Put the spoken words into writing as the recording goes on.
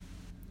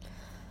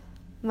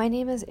My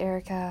name is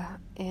Erica,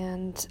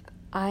 and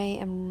I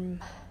am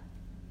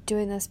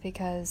doing this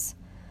because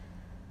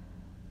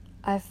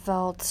I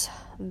felt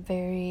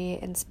very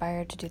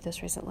inspired to do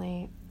this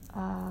recently.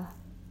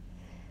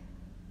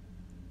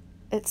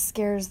 It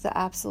scares the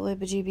absolute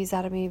bejeebies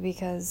out of me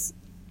because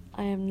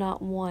I am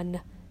not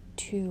one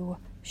to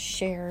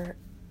share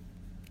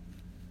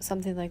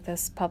something like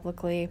this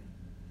publicly.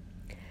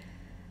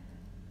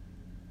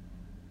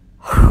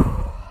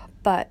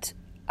 But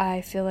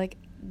I feel like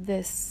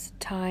this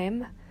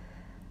time,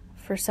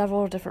 for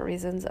several different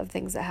reasons of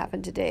things that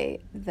happened today,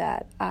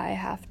 that I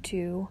have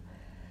to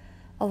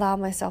allow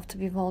myself to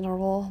be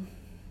vulnerable,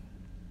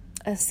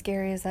 as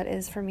scary as that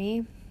is for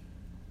me.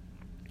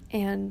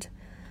 And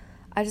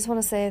I just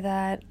want to say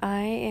that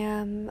I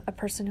am a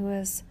person who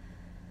is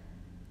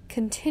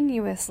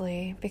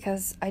continuously,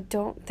 because I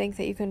don't think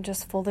that you can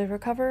just fully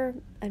recover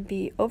and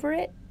be over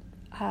it.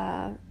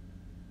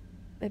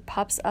 It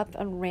pops up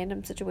in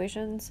random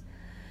situations,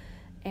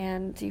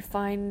 and you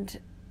find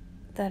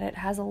that it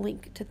has a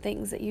link to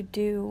things that you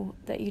do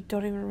that you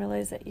don't even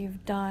realize that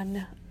you've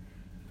done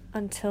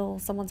until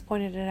someone's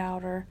pointed it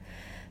out or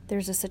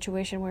there's a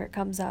situation where it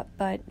comes up.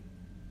 But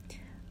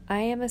I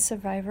am a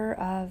survivor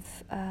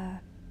of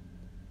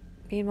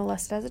being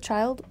molested as a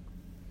child.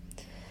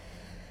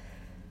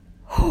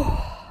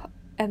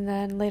 And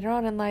then later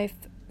on in life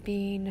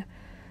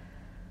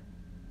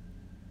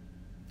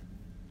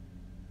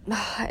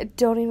I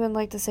don't even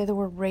like to say the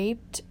word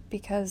raped,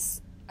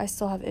 because I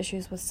still have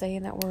issues with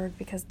saying that word,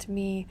 because to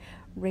me,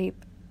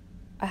 rape,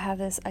 I have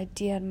this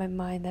idea in my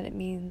mind that it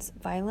means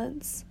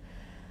violence,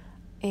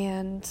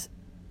 and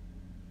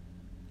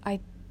I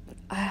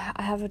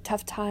have a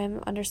tough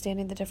time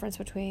understanding the difference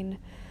between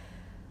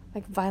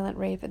like violent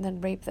rape and then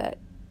rape that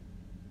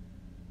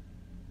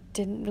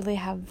didn't really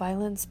have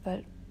violence,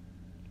 but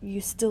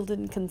you still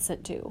didn't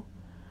consent to,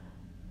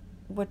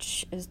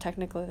 which is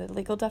technically the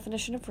legal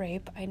definition of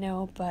rape, I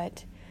know,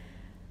 but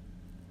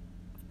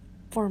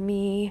for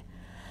me,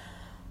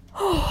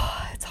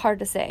 it's hard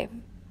to say.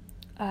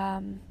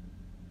 But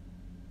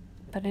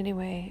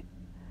anyway,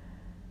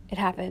 it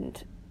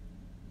happened.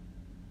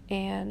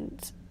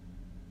 And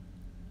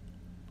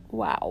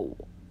wow.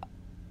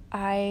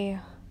 I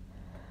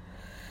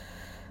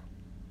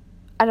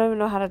don't even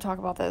know how to talk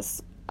about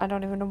this. I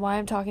don't even know why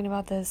I'm talking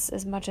about this,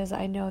 as much as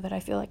I know that I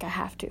feel like I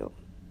have to.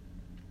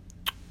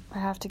 I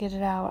have to get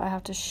it out. I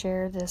have to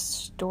share this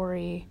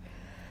story.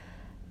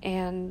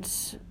 And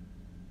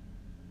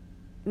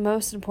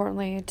most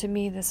importantly, to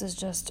me, this is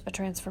just a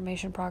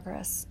transformation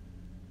progress.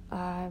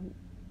 I'm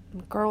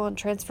a girl in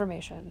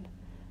transformation.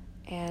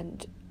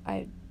 And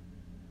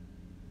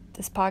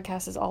this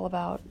podcast is all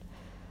about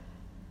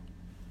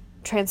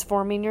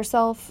transforming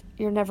yourself.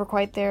 You're never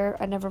quite there.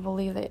 I never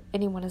believe that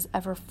anyone is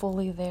ever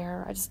fully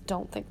there. I just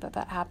don't think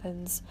that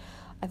happens.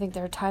 I think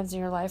there are times in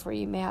your life where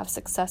you may have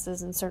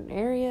successes in certain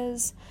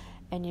areas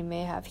and you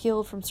may have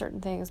healed from certain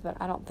things, but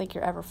I don't think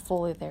you're ever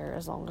fully there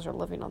as long as you're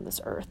living on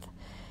this earth.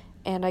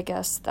 And I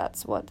guess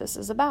that's what this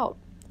is about,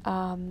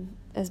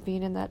 is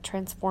being in that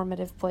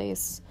transformative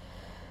place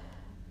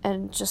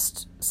and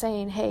just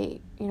saying,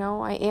 hey,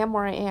 I am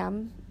where I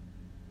am.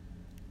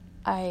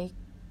 I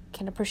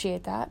can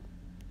appreciate that.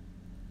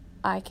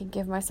 I can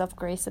give myself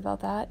grace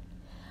about that.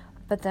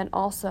 But then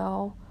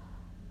also,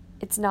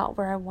 it's not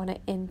where I want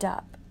to end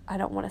up. I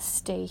don't want to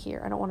stay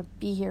here. I don't want to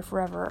be here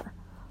forever.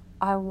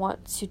 I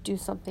want to do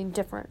something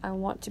different. I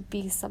want to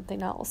be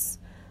something else.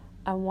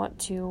 I want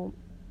to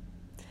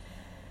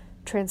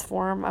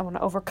transform. I want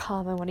to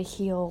overcome. I want to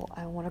heal.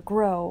 I want to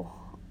grow.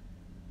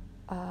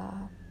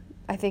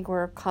 I think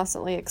we're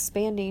constantly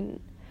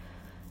expanding,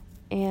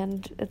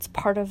 and it's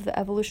part of the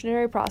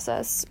evolutionary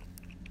process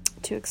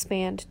to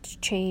expand, to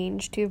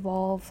change, to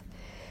evolve.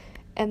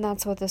 And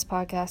that's what this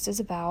podcast is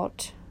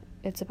about.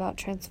 It's about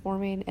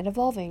transforming and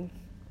evolving.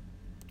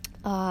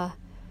 I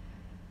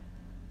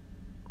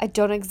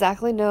don't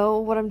exactly know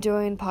what I'm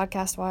doing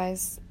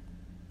podcast-wise.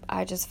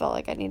 I just felt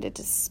like I needed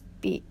to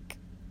speak.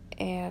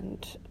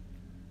 And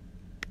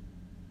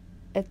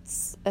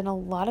it's in a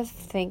lot of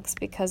thanks,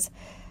 because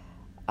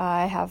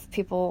I have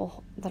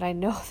people that I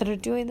know that are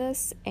doing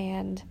this,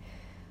 and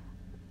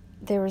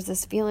there was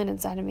this feeling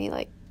inside of me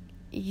like,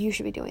 you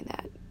should be doing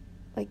that.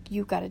 Like,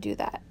 you got to do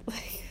that.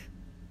 Like,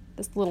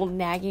 this little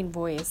nagging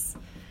voice.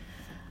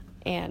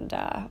 And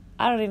I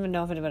don't even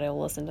know if anybody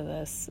will listen to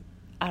this.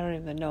 I don't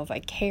even know if I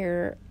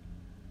care,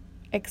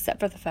 except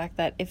for the fact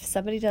that if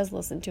somebody does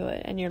listen to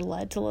it and you're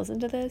led to listen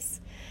to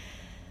this,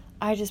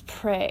 I just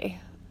pray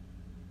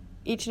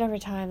each and every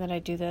time that I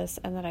do this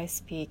and that I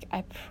speak,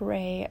 I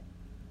pray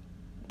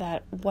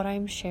that what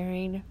I'm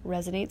sharing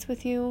resonates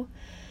with you,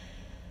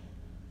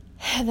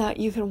 and that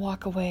you can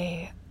walk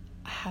away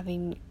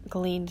having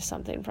gleaned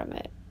something from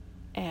it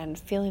and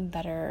feeling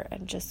better,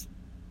 and just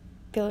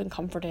feeling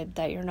comforted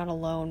that you're not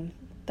alone,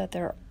 that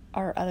there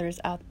are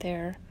others out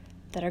there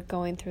that are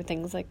going through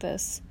things like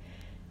this.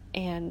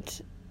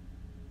 And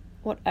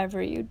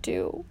whatever you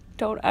do,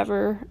 don't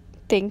ever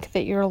think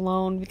that you're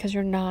alone, because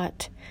you're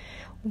not.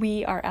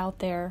 We are out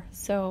there.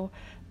 So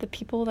the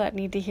people that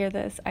need to hear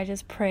this, I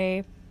just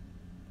pray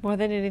more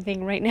than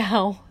anything right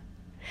now,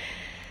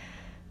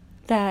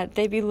 that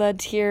they be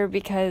led here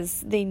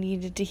because they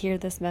needed to hear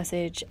this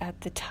message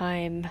at the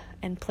time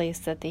and place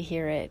that they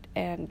hear it.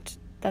 And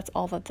that's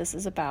all that this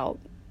is about.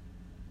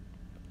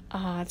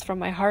 It's from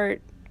my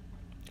heart.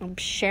 I'm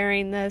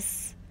sharing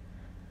this.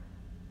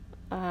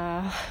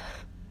 I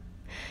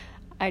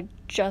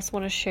just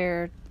want to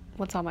share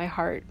what's on my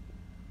heart.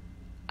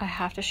 I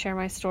have to share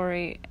my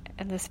story,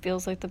 and this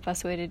feels like the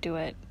best way to do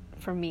it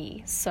for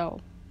me.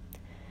 So,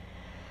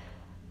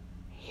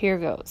 here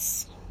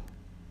goes.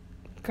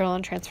 Girl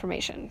in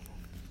Transformation.